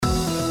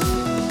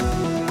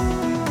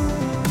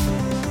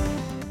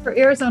For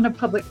Arizona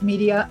Public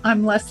Media,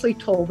 I'm Leslie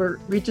Tolbert,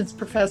 Regents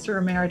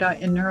Professor Emerita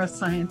in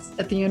Neuroscience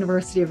at the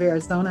University of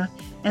Arizona,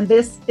 and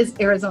this is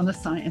Arizona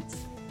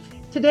Science.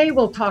 Today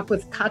we'll talk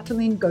with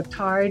Katalin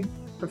Gotthard,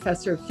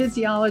 Professor of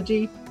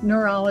Physiology,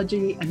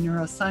 Neurology, and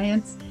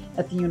Neuroscience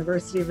at the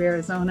University of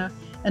Arizona,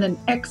 and an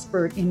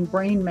expert in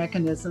brain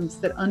mechanisms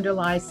that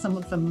underlie some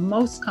of the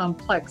most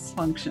complex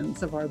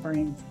functions of our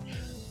brains.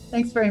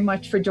 Thanks very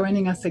much for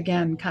joining us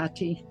again,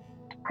 Kati.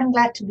 I'm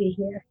glad to be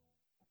here.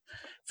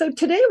 So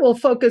today we'll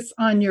focus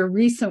on your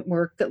recent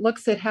work that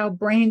looks at how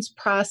brains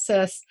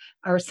process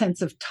our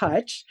sense of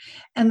touch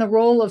and the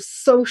role of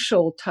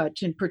social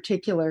touch in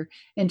particular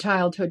in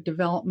childhood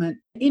development.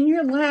 In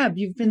your lab,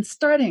 you've been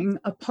studying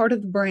a part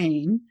of the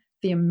brain,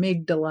 the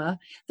amygdala,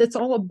 that's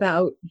all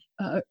about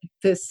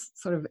this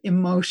sort of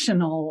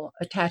emotional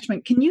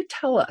attachment. Can you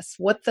tell us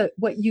what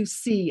you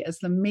see as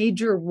the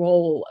major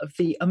role of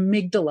the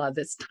amygdala,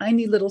 this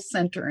tiny little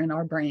center in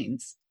our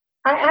brains?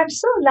 I'm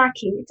so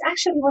lucky. It's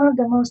actually one of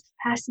the most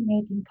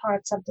fascinating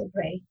parts of the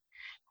brain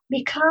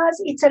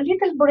because it's a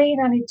little brain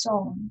on its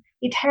own.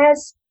 It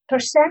has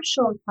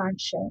perceptual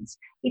functions.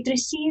 It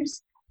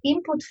receives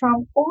input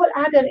from all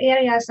other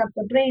areas of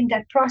the brain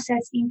that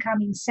process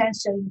incoming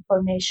sensory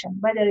information,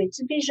 whether it's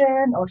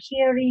vision or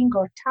hearing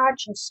or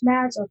touch or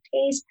smells or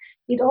taste.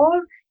 It all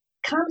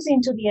comes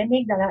into the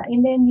amygdala.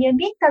 And then the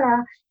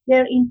amygdala,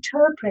 they're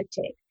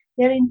interpreted.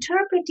 They're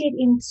interpreted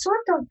in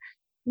sort of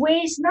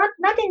ways, not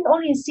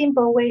only in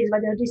simple ways,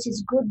 whether this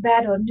is good,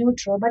 bad, or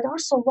neutral, but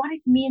also what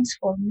it means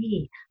for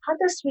me. How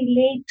does it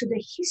relate to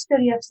the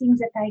history of things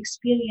that I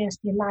experienced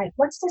in life?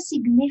 What's the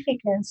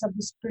significance of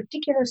this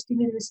particular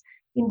stimulus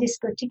in this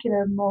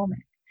particular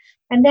moment?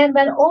 And then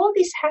when all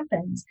this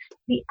happens,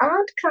 the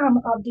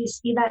outcome of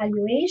this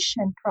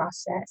evaluation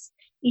process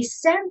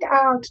is sent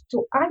out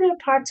to other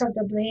parts of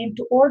the brain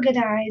to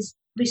organize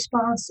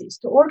responses,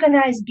 to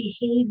organize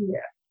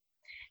behavior.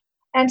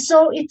 And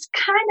so it's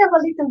kind of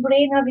a little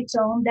brain of its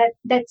own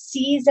that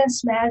sees and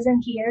smells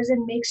and hears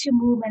and makes you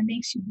move and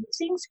makes you do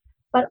things.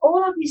 But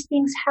all of these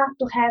things have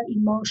to have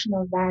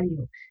emotional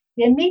value.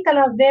 The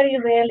amygdala very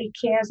rarely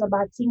cares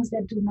about things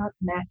that do not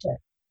matter.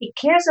 It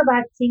cares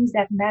about things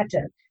that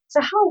matter.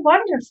 So how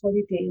wonderful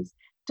it is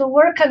to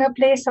work on a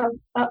place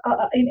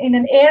in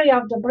an area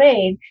of the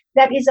brain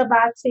that is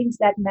about things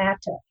that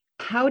matter.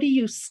 How do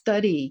you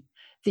study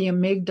the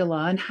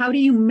amygdala, and how do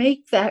you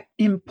make that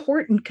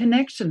important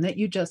connection that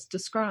you just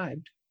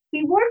described?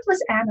 We work with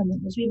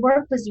animals. We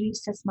work with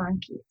rhesus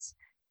monkeys.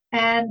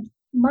 And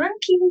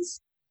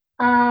monkeys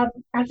are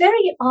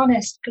very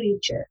honest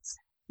creatures.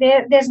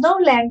 There's no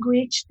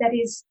language that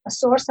is a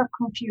source of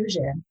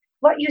confusion.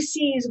 What you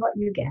see is what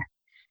you get.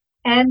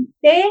 And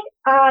they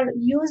are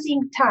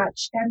using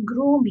touch and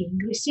grooming,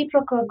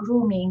 reciprocal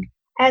grooming,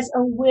 as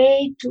a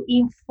way to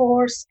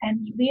enforce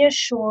and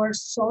reassure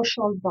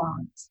social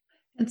bonds.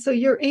 And so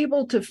you're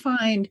able to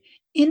find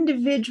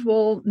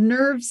individual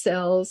nerve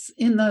cells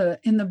in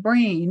the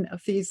brain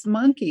of these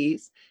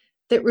monkeys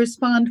that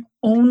respond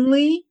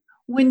only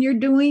when you're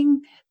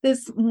doing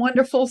this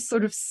wonderful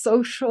sort of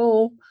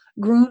social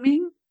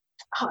grooming?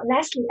 Oh,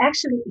 Leslie,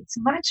 actually, it's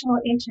much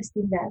more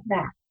interesting than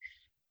that.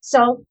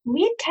 So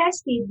we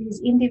tested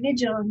these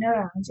individual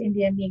neurons in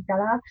the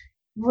amygdala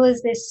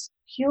with this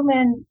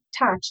human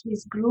touch,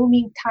 this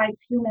grooming type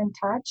human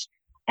touch.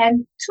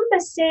 And to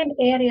the same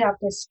area of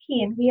the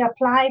skin, we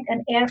applied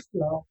an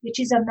airflow, which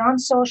is a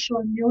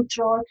non-social,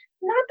 neutral,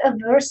 not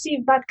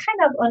aversive, but kind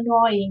of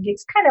annoying.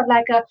 It's kind of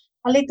like a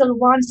little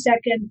 1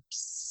 second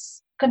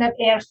kind of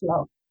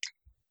airflow.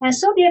 And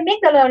so the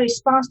amygdala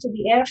responds to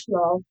the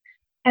airflow.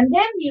 And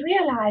then we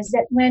realized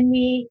that when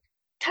we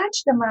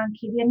touch the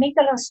monkey, the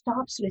amygdala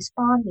stops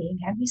responding.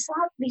 And we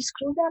thought we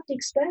screwed up the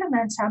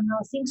experiment somehow.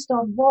 Things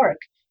don't work.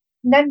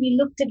 And then we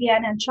looked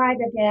again and tried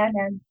again.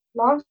 And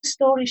long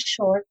story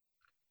short,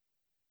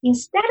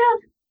 instead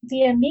of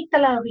the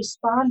amygdala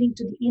responding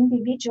to the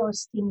individual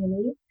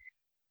stimuli,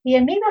 the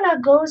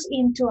amygdala goes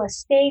into a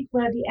state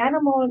where the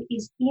animal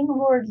is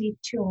inwardly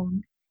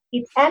tuned.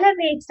 It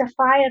elevates the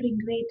firing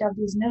rate of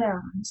these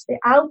neurons, the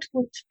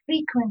output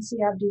frequency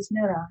of these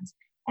neurons,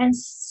 and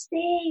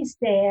stays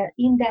there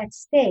in that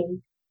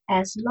state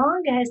as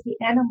long as the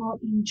animal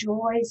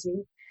enjoys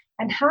it.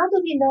 And how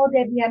do we know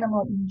that the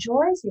animal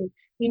enjoys it?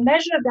 We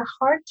measure the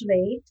heart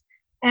rate.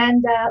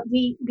 And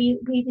we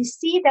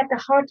see that the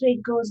heart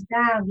rate goes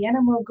down. The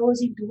animal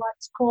goes into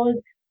what's called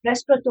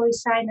respiratory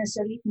sinus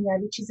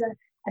arrhythmia, which is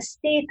a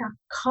state of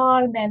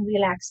calm and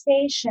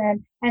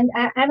relaxation. And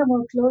an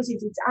animal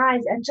closes its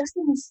eyes and just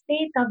in a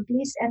state of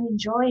bliss and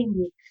enjoying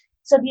it.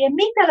 So the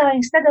amygdala,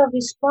 instead of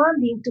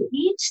responding to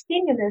each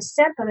stimulus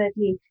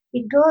separately,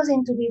 it goes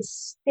into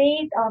this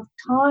state of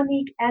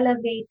tonic,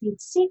 elevated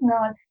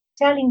signal,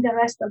 telling the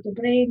rest of the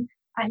brain,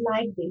 I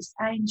like this,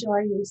 I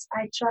enjoy this,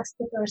 I trust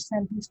the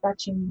person who's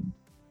touching me.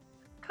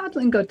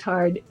 Katalin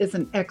Gotthard is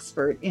an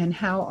expert in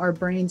how our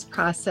brains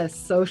process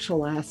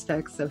social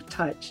aspects of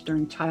touch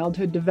during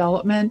childhood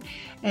development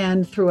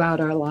and throughout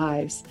our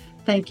lives.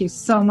 Thank you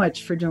so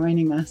much for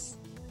joining us.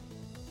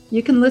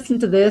 You can listen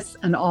to this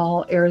and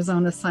all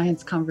Arizona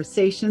Science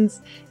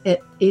Conversations at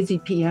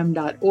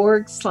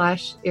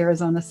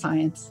azpm.org/Arizona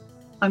Science.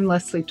 I'm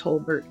Leslie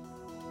Tolbert.